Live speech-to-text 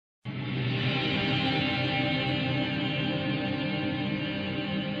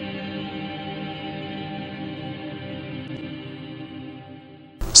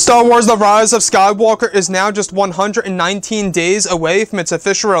Star Wars The Rise of Skywalker is now just 119 days away from its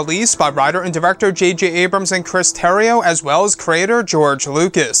official release by writer and director J.J. Abrams and Chris Terrio, as well as creator George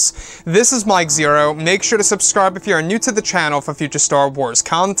Lucas. This is Mike Zero. Make sure to subscribe if you are new to the channel for future Star Wars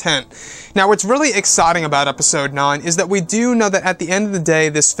content. Now, what's really exciting about Episode 9 is that we do know that at the end of the day,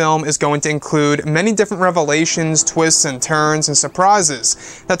 this film is going to include many different revelations, twists and turns, and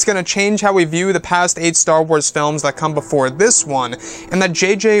surprises. That's going to change how we view the past 8 Star Wars films that come before this one, and that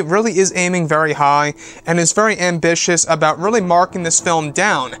J.J. really is aiming very high and is very ambitious about really marking this film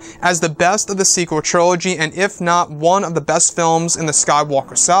down as the best of the sequel trilogy, and if not, one of the best films in the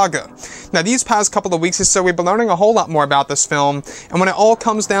Skywalker saga. Now, these past couple of weeks or so, we've been learning a whole lot more about this film, and when it all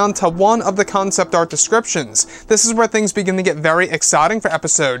comes down to one of the concept art descriptions, this is where things begin to get very exciting for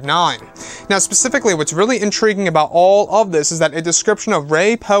Episode 9. Now, specifically, what's really intriguing about all of this is that a description of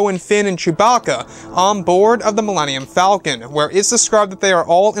Rey, Poe, and Finn and Chewbacca on board of the Millennium Falcon, where it's described that they are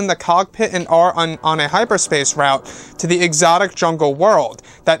all in the cockpit and are on a hyperspace route to the exotic jungle world.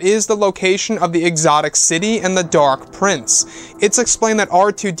 That is the location of the exotic city and the Dark Prince. It's explained that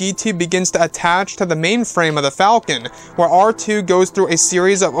R2-D2 begins to attach to the mainframe of the Falcon, where R2 goes through a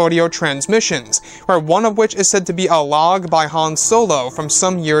series of audio transmissions, where one of which is said to be a log by Han Solo from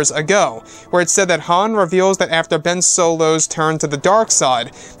some years ago, where it's said that Han reveals that after Ben Solo's turn to the dark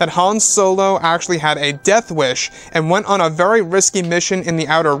side, that Han Solo actually had a death wish and went on a very risky mission in the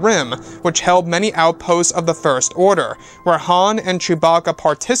Outer Rim, which held many outposts of the First Order, where Han and Chewbacca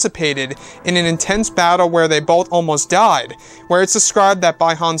participated in an intense battle where they both almost died, where it's described that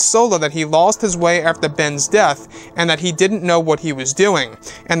by Han Solo that he lost his way after Ben's death, and that he didn't know what he was doing,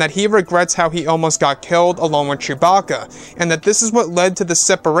 and that he regrets how he almost got killed along with Chewbacca, and that this is what led to the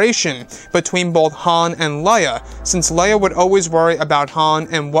separation between both Han and Leia, since Leia would always worry about Han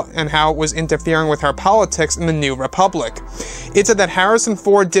and how it was interfering with her politics in the New Republic. It's said that Harrison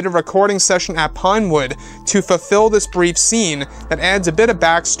Ford did a recording session at Pinewood to fulfill this brief scene that adds a bit of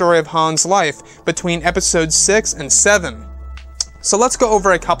backstory of Han's life between episodes 6 and 7. So let's go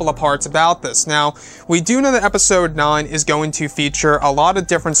over a couple of parts about this. Now, we do know that Episode 9 is going to feature a lot of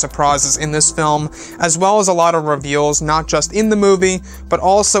different surprises in this film, as well as a lot of reveals, not just in the movie, but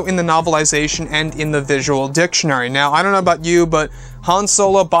also in the novelization and in the visual dictionary. Now, I don't know about you, but Han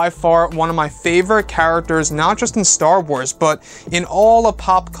Solo, by far, one of my favorite characters, not just in Star Wars, but in all of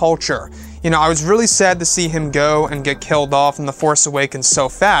pop culture. You know, I was really sad to see him go and get killed off in The Force Awakens so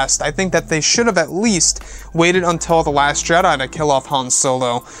fast. I think that they should have at least waited until The Last Jedi to kill off Han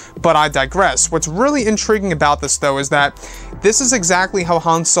Solo, but I digress. What's really intriguing about this, though, is that this is exactly how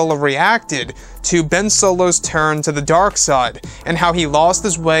Han Solo reacted to Ben Solo's turn to the dark side, and how he lost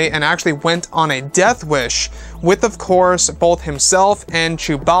his way and actually went on a death wish with, of course, both himself and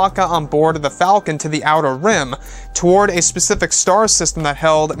Chewbacca on board of the Falcon to the Outer Rim, toward a specific star system that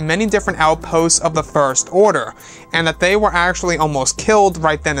held many different outposts of the First Order, and that they were actually almost killed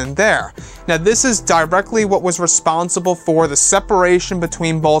right then and there. Now, this is directly what was responsible for the separation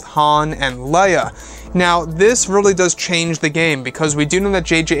between both Han and Leia. Now, this really does change the game, because we do know that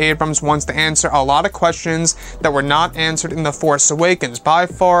J.J. Abrams wants to answer a lot of questions that were not answered in The Force Awakens. By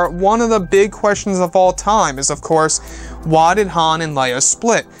far, one of the big questions of all time is, of course, why did Han and Leia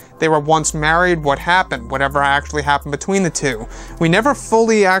split? They were once married. What happened? Whatever actually happened between the two? We never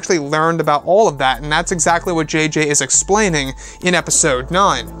fully actually learned about all of that, and that's exactly what JJ is explaining in Episode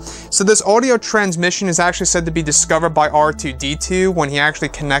 9. So this audio transmission is actually said to be discovered by R2-D2 when he actually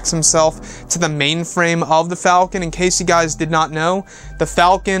connects himself to the mainframe of the Falcon. In case you guys did not know, the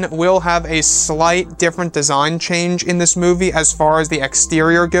Falcon will have a slight different design change in this movie as far as the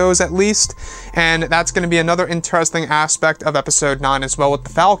exterior goes, at least, and that's going to be another interesting aspect of Episode 9 as well with the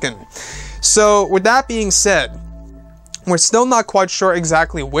Falcon. So, with that being said, we're still not quite sure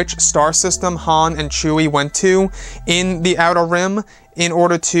exactly which star system Han and Chewie went to in the Outer Rim in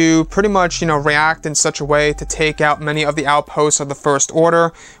order to pretty much, react in such a way to take out many of the outposts of the First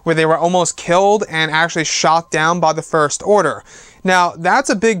Order, where they were almost killed and actually shot down by the First Order. Now, that's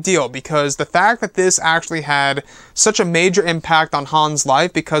a big deal, because the fact that this actually had such a major impact on Han's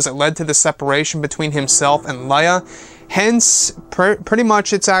life, because it led to the separation between himself and Leia, hence, pretty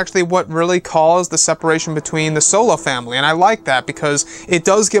much it's actually what really caused the separation between the Solo family, and I like that because it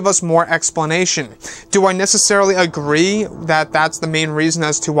does give us more explanation. Do I necessarily agree that that's the main reason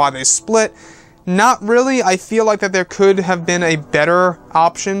as to why they split? Not really. I feel like that there could have been a better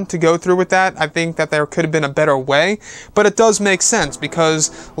option to go through with that. I think that there could have been a better way, but it does make sense because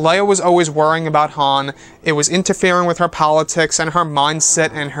Leia was always worrying about Han. It was interfering with her politics and her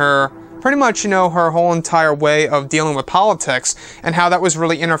mindset and her pretty much, her whole entire way of dealing with politics and how that was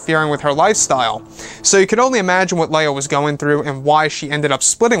really interfering with her lifestyle. So you could only imagine what Leia was going through and why she ended up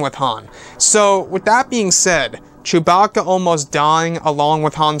splitting with Han. So with that being said, Chewbacca almost dying along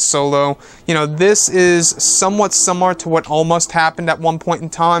with Han Solo, this is somewhat similar to what almost happened at one point in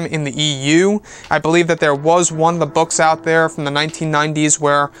time in the EU. I believe that there was one of the books out there from the 1990s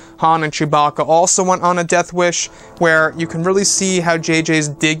where Han and Chewbacca also went on a death wish, where you can really see how JJ's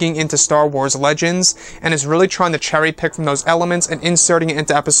digging into Star Wars Legends and is really trying to cherry pick from those elements and inserting it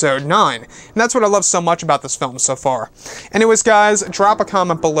into Episode 9. And that's what I love so much about this film so far. Anyways, guys, drop a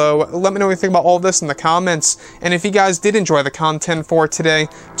comment below. Let me know what you think about all of this in the comments. And if you guys did enjoy the content for today,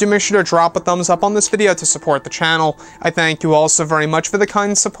 do make sure to drop a thumbs up on this video to support the channel. I thank you all so very much for the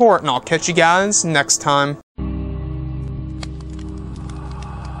kind support, and I'll catch you guys next time.